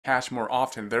cash more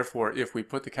often. Therefore, if we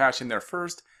put the cash in there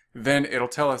first, then it'll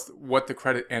tell us what the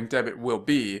credit and debit will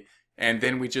be, and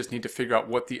then we just need to figure out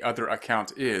what the other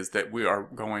account is that we are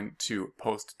going to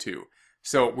post to.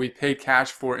 So we paid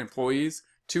cash for employees,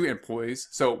 2 employees.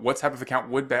 So what type of account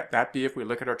would that be if we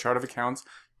look at our chart of accounts,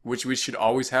 which we should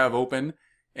always have open?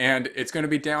 And it's going to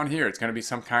be down here. It's going to be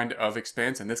some kind of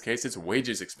expense. In this case, it's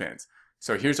wages expense.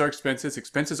 So here's our expenses.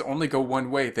 Expenses only go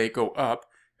one way. They go up.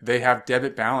 They have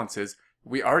debit balances.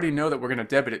 We already know that we're going to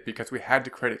debit it because we had to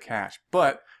credit cash.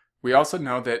 But we also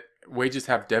know that wages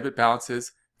have debit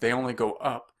balances. They only go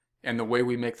up. And the way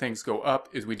we make things go up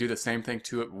is we do the same thing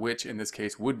to it, which in this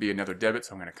case would be another debit.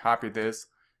 So I'm going to copy this.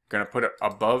 I'm going to put it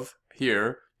above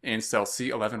here in cell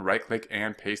C11, right click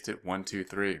and paste it 1, 2,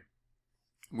 3.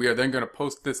 We are then going to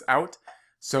post this out.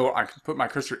 So I can put my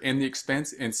cursor in the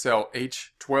expense in cell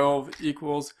H12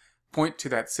 equals, point to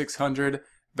that 600.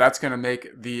 That's going to make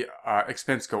the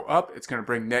expense go up. It's going to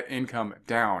bring net income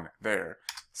down there.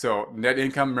 So net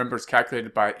income, remember, is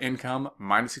calculated by income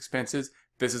minus expenses.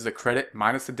 This is a credit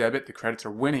minus the debit. The credits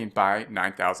are winning by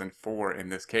 9,004 in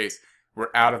this case. We're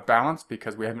out of balance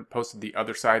because we haven't posted the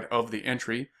other side of the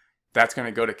entry. That's going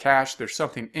to go to cash. There's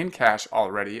something in cash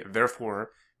already.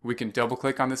 Therefore, we can double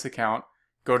click on this account,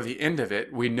 go to the end of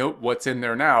it. We note what's in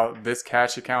there now. This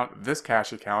cash account, this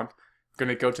cash account. Going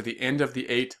to go to the end of the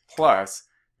 8 plus.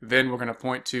 Then we're going to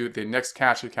point to the next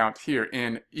cash account here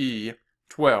in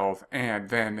E12 and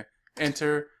then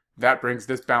enter. That brings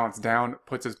this balance down,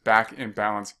 puts us back in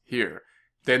balance here.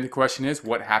 Then the question is,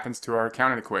 what happens to our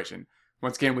accounting equation?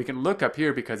 Once again, we can look up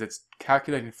here because it's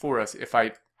calculating for us. If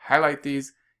I highlight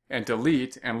these and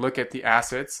delete and look at the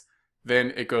assets,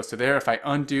 then it goes to there. If I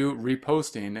undo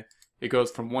reposting, it goes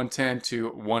from 110 to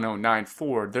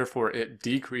 1094. Therefore, it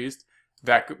decreased.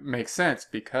 That makes sense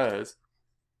because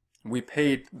we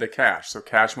paid the cash. So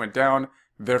cash went down,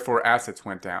 therefore assets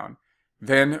went down.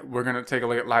 Then we're going to take a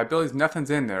look at liabilities. Nothing's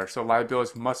in there, so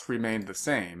liabilities must remain the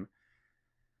same.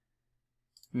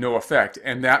 No effect.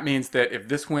 And that means that if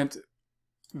this went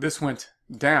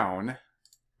down,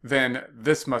 then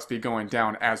this must be going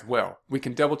down as well. We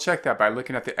can double check that by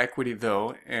looking at the equity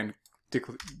though and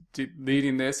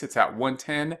deleting this. It's at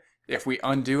 110. If we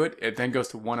undo it, it then goes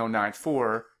to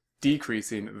 1094,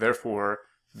 decreasing. Therefore,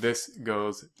 this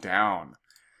goes down.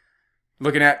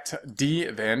 Looking at D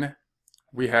then,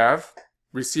 we have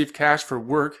received cash for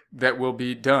work that will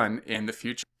be done in the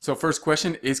future. So first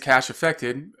question, is cash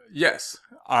affected? Yes.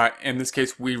 In this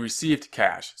case, we received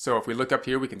cash. So if we look up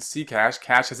here, we can see cash.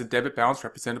 Cash has a debit balance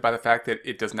represented by the fact that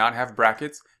it does not have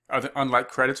brackets. Unlike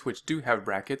credits, which do have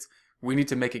brackets, we need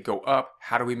to make it go up.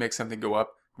 How do we make something go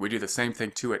up? We do the same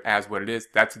thing to it as what it is.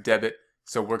 That's a debit,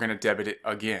 so we're going to debit it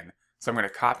again. So I'm going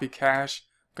to copy cash.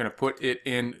 I'm going to put it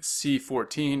in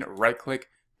C14, right-click,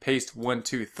 paste 1,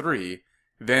 2, 3.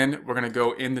 Then we're going to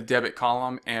go in the debit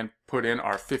column and put in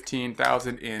our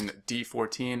 15,000 in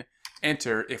D14.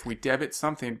 Enter. If we debit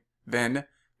something, then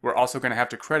we're also going to have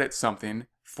to credit something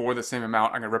for the same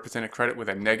amount. I'm going to represent a credit with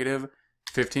a negative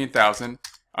 15,000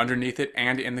 underneath it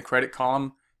and in the credit column.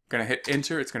 I'm going to hit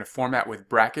enter. It's going to format with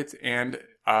brackets and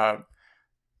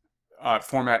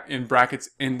format in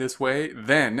brackets in this way.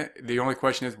 Then the only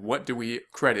question is, what do we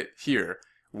credit here?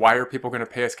 Why are people going to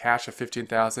pay us cash of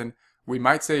 15,000? We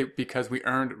might say because we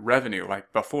earned revenue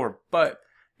like before, but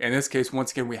in this case,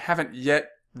 once again, we haven't yet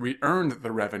re-earned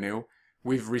the revenue.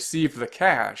 We've received the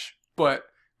cash, but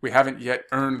we haven't yet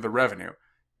earned the revenue.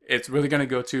 It's really going to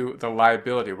go to the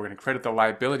liability. We're going to credit the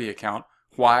liability account.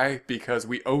 Why? Because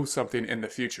we owe something in the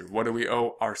future. What do we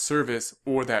owe? Our service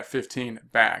or that 15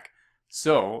 back.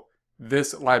 So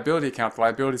this liability account, the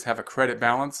liabilities have a credit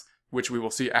balance, which we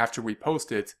will see after we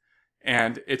post it,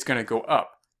 and it's going to go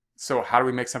up. So how do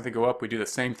we make something go up? We do the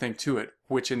same thing to it,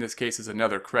 which in this case is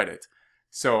another credit.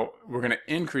 So we're going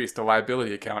to increase the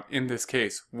liability account in this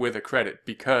case with a credit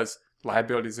because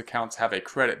liabilities accounts have a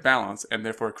credit balance, and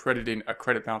therefore crediting a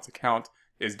credit balance account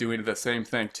is doing the same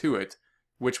thing to it,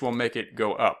 which will make it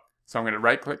go up. So I'm going to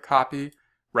right click copy,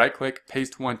 right click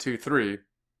paste 1, 2, 3.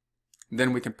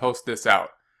 Then we can post this out.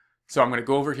 So I'm going to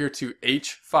go over here to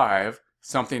H5,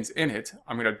 something's in it.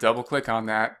 I'm going to double click on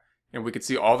that and we can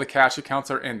see all the cash accounts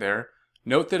are in there.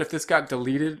 Note that if this got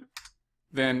deleted,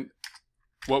 then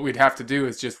what we'd have to do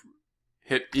is just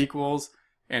hit equals,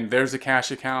 and there's a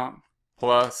cash account,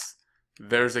 plus,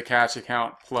 there's a cash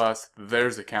account, plus,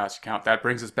 there's a cash account. That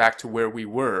brings us back to where we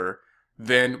were.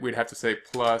 Then we'd have to say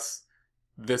plus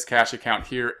this cash account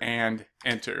here and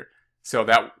enter. So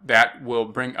that will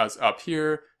bring us up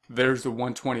here. There's the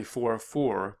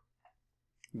 124.4.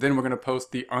 Then we're going to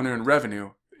post the unearned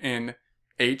revenue in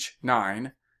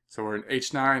H9. So we're in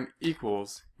H9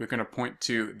 equals, we're going to point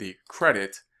to the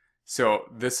credit. So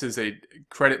this is a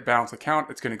credit balance account.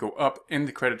 It's going to go up in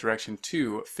the credit direction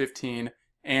to 15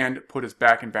 and put us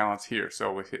back in balance here.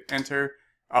 So we hit enter,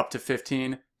 up to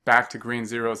 15, back to green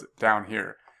zeros down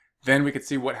here. Then we can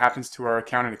see what happens to our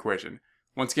accounting equation.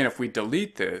 Once again, if we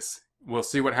delete this, we'll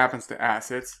see what happens to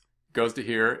assets. Goes to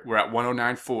here, we're at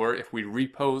 109.4. If we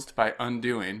repost by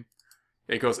undoing,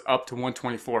 it goes up to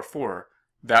 124.4.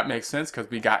 That makes sense because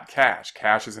we got cash.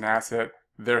 Cash is an asset,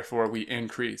 therefore we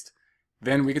increased.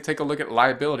 Then we can take a look at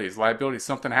liabilities. Liabilities,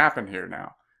 something happened here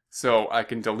now. So I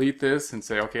can delete this and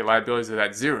say, okay, liabilities are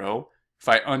at 0. If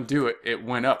I undo it, it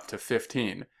went up to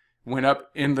 15. Went up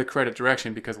in the credit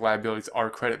direction because liabilities are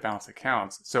credit balance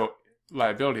accounts. So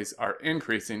liabilities are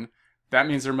increasing. That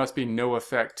means there must be no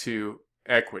effect to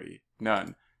equity,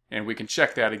 none. And we can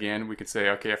check that again. We can say,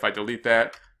 okay, if I delete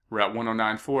that, we're at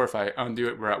 109.4. If I undo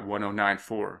it, we're at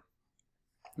 109.4.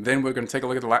 Then we're going to take a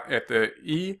look at the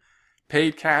E,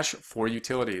 paid cash for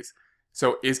utilities.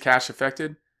 So is cash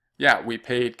affected? Yeah, we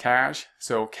paid cash.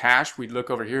 So cash, we look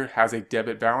over here, has a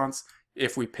debit balance.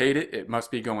 If we paid it, it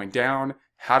must be going down.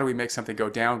 How do we make something go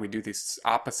down? We do this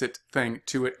opposite thing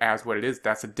to it as what it is.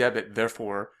 That's a debit.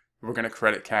 Therefore, we're going to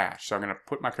credit cash. So I'm going to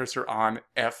put my cursor on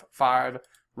F5,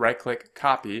 right click,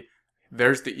 copy.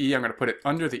 There's the E. I'm going to put it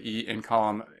under the E in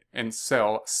column in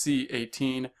cell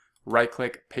C18, right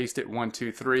click, paste it 1,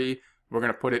 2, 3. We're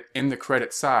going to put it in the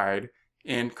credit side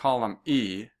in column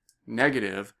E,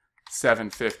 negative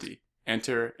 750.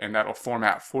 Enter, and that'll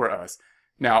format for us.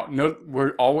 Now, note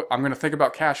I'm going to think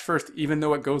about cash first, even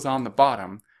though it goes on the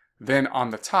bottom. Then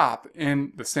on the top,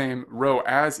 in the same row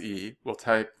as E, we'll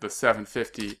type the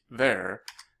 750 there,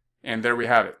 and there we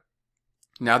have it.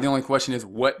 Now the only question is,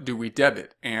 what do we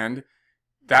debit? And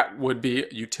that would be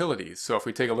utilities. So if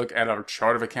we take a look at our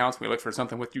chart of accounts, we look for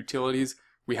something with utilities,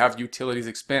 we have utilities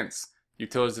expense.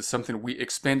 Utilities is something we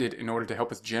expended in order to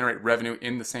help us generate revenue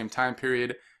in the same time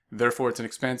period. Therefore, it's an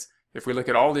expense. If we look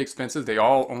at all the expenses, they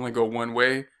all only go one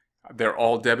way. They're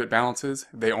all debit balances.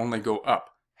 They only go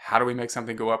up. How do we make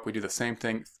something go up? We do the same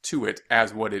thing to it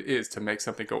as what it is to make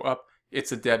something go up.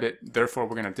 It's a debit. Therefore,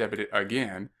 we're going to debit it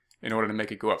again in order to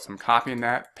make it go up. So I'm copying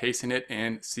that, pasting it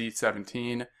in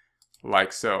C17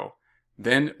 like so.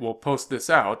 Then we'll post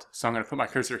this out. So I'm going to put my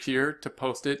cursor here to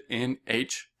post it in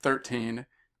H13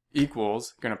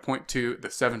 equals, going to point to the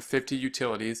 750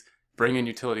 utilities, bringing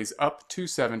utilities up to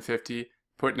 750,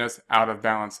 putting us out of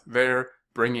balance there,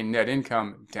 bringing net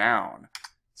income down.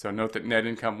 So note that net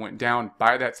income went down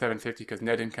by that 750 because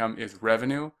net income is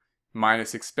revenue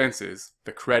minus expenses.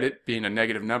 The credit being a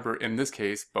negative number in this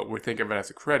case, but we think of it as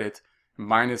a credit,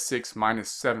 minus 6 minus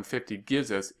 750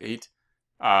 gives us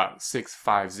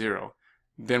 8,650.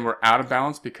 Then we're out of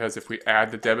balance because if we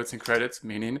add the debits and credits,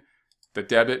 meaning the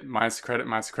debit minus the credit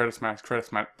minus the credits minus credits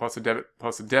plus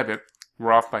the debit,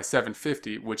 we're off by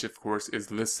 750, which of course is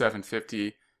this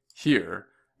 750 here.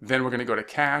 Then we're going to go to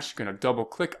cash, going to double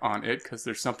click on it because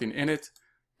there's something in it,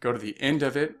 go to the end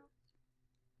of it,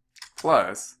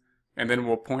 plus, and then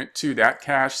we'll point to that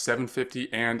cash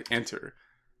 750 and enter.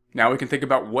 Now we can think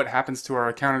about what happens to our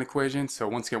accounting equation. So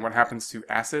once again, what happens to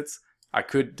assets? I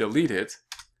could delete it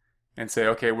and say,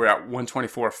 okay, we're at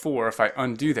 124.4. If I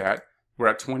undo that, we're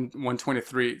at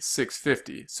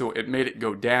 123,650. So it made it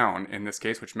go down in this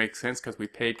case, which makes sense because we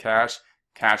paid cash.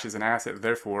 Cash is an asset.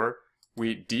 Therefore,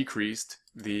 we decreased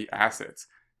the assets.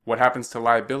 What happens to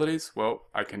liabilities? Well,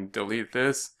 I can delete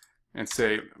this and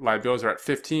say liabilities are at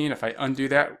 15. If I undo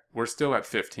that, we're still at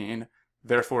 15.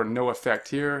 Therefore, no effect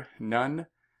here, none.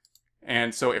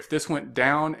 And so if this went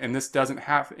down and this doesn't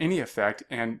have any effect,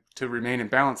 and to remain in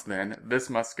balance then, this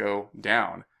must go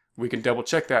down. We can double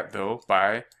check that though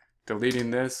by deleting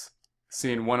this,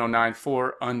 seeing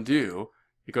 109.4, undo,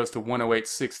 it goes to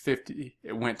 108,650,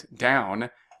 it went down.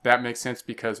 That makes sense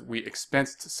because we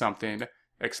expensed something.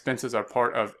 Expenses are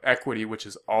part of equity, which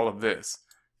is all of this.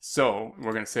 So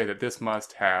we're going to say that this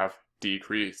must have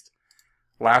decreased.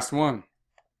 Last one,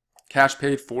 cash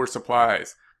paid for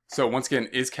supplies. So once again,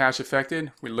 is cash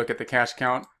affected? We look at the cash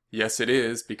count. Yes, it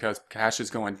is, because cash is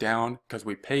going down because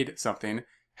we paid something.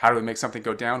 How do we make something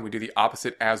go down? We do the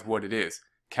opposite as what it is.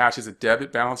 Cash is a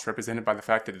debit balance represented by the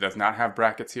fact that it does not have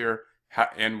brackets here.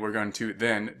 And we're going to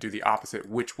then do the opposite,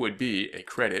 which would be a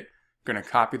credit. I'm going to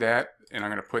copy that, and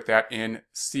I'm going to put that in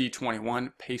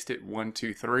C21, paste it 1,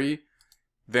 2, 3.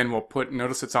 Then we'll put,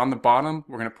 notice it's on the bottom,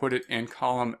 we're going to put it in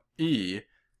column E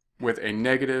with a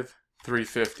negative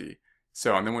 350.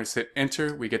 So, and then when we hit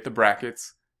enter, we get the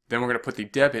brackets. Then we're going to put the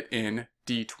debit in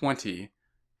D20,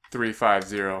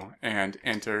 350, and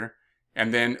enter.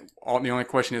 And then the only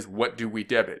question is, what do we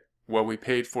debit? Well, we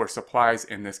paid for supplies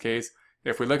in this case.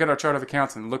 If we look at our chart of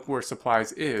accounts and look where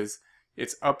supplies is,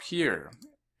 it's up here.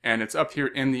 and it's up here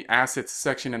in the assets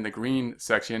section in the green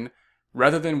section,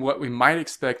 rather than what we might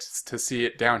expect to see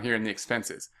it down here in the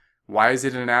expenses. Why is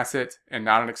it an asset and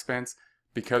not an expense?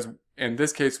 Because in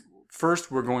this case,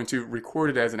 first we're going to record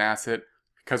it as an asset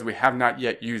because we have not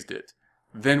yet used it.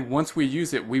 Then once we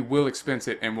use it, we will expense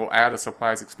it and we'll add a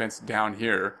supplies expense down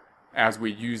here as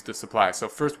we use the supply. So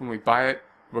first when we buy it,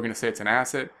 we're going to say it's an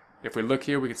asset. If we look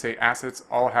here, we can say assets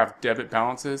all have debit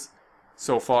balances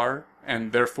so far,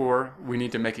 and therefore we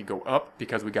need to make it go up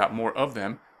because we got more of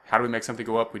them. How do we make something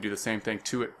go up? We do the same thing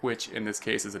to it, which in this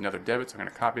case is another debit. So I'm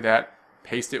going to copy that,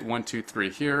 paste it 1, 2, 3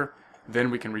 here.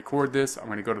 Then we can record this. I'm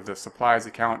going to go to the supplies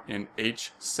account in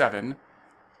H7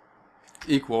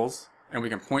 equals, and we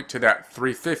can point to that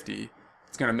 350.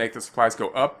 It's going to make the supplies go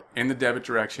up in the debit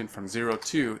direction from 0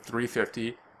 to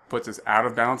 350. Puts us out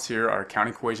of balance here. Our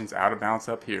accounting equation's out of balance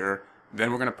up here.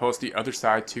 Then we're going to post the other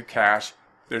side to cash.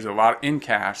 There's a lot in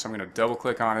cash, so I'm going to double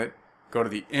click on it, go to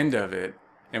the end of it,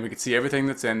 and we can see everything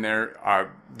that's in there.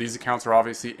 These accounts are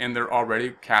obviously in there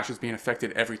already. Cash is being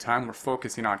affected every time. We're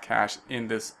focusing on cash in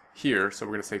this here, so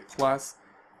we're going to say plus.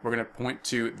 We're going to point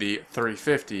to the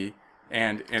 350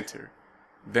 and enter.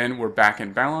 Then we're back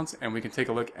in balance, and we can take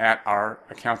a look at our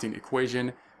accounting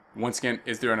equation. Once again,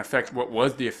 is there an effect? What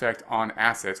was the effect on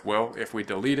assets? Well, if we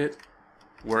delete it,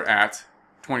 we're at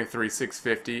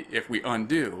 23,650. If we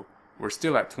undo, we're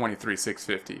still at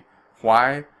 23,650.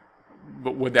 Why?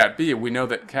 But would that be? We know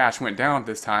that cash went down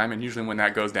this time, and usually when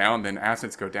that goes down, then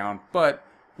assets go down. But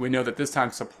we know that this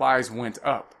time supplies went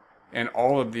up, and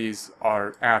all of these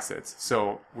are assets.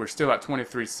 So we're still at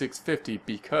 23,650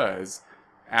 because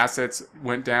assets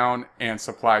went down and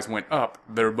supplies went up.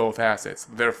 They're both assets.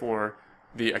 Therefore,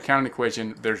 the accounting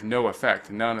equation, there's no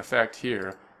effect, none effect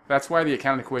here. That's why the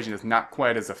accounting equation is not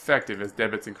quite as effective as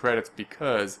debits and credits,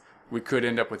 because we could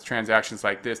end up with transactions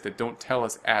like this that don't tell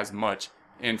us as much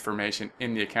information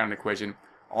in the accounting equation.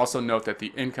 Also note that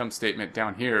the income statement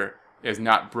down here is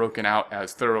not broken out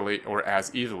as thoroughly or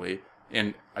as easily.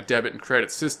 In a debit and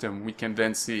credit system, we can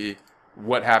then see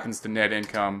what happens to net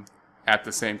income at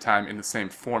the same time in the same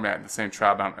format, in the same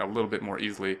trial balance, a little bit more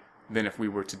easily than if we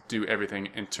were to do everything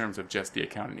in terms of just the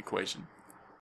accounting equation.